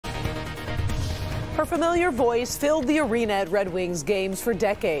Her familiar voice filled the arena at Red Wings games for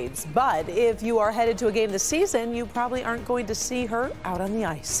decades. But if you are headed to a game this season, you probably aren't going to see her out on the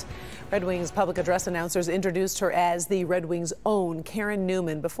ice. Red Wings public address announcers introduced her as the Red Wings' own Karen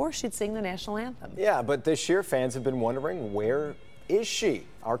Newman before she'd sing the national anthem. Yeah, but this year fans have been wondering, where is she?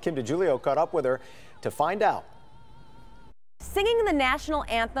 Our Kim DiGiulio caught up with her to find out. Singing the national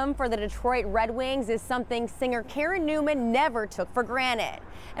anthem for the Detroit Red Wings is something singer Karen Newman never took for granted.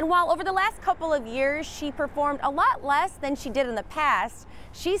 And while over the last couple of years she performed a lot less than she did in the past,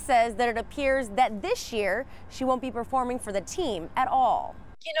 she says that it appears that this year she won't be performing for the team at all.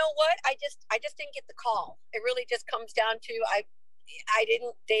 You know what? I just didn't get the call. It really just comes down to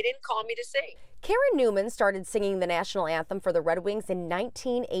they didn't call me to sing. Karen Newman started singing the national anthem for the Red Wings in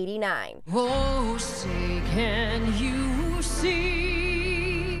 1989. Oh, say can you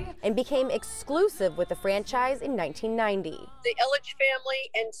see? And became exclusive with the franchise in 1990. The Illich family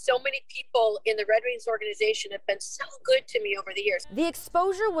and so many people in the Red Wings organization have been so good to me over the years. The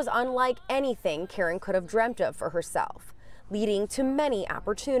exposure was unlike anything Karen could have dreamt of for herself, leading to many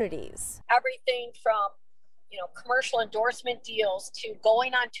opportunities. Everything from commercial endorsement deals to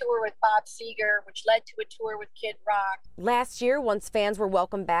going on tour with Bob Seger, which led to a tour with Kid Rock. Last year, once fans were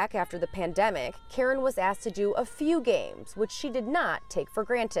welcomed back after the pandemic, Karen was asked to do a few games, which she did not take for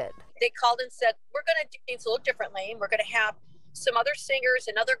granted. They called and said, we're going to do things a little differently, and we're going to have some other singers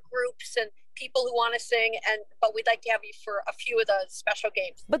and other groups and people who want to sing, but we'd like to have you for a few of the special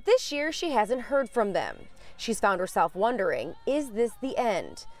games. But this year, she hasn't heard from them. She's found herself wondering, is this the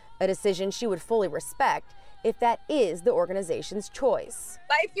end? A decision she would fully respect if that is the organization's choice.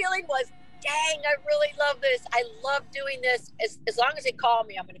 My feeling was, dang, I really love this. I love doing this. As long as they call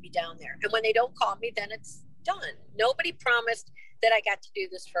me, I'm going to be down there. And when they don't call me, then it's done. Nobody promised that I got to do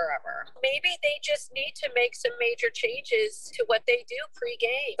this forever. Maybe they just need to make some major changes to what they do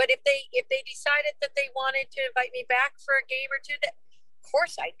pre-game. But if they decided that they wanted to invite me back for a game or two, of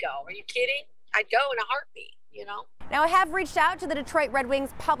course I'd go. Are you kidding? I'd go in a heartbeat, you know? Now, I have reached out to the Detroit Red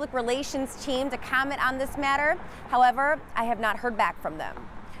Wings public relations team to comment on this matter. However, I have not heard back from them.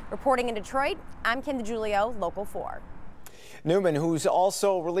 Reporting in Detroit, I'm Kim DiGiulio, Local 4. Newman, who's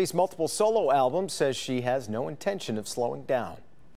also released multiple solo albums, says she has no intention of slowing down.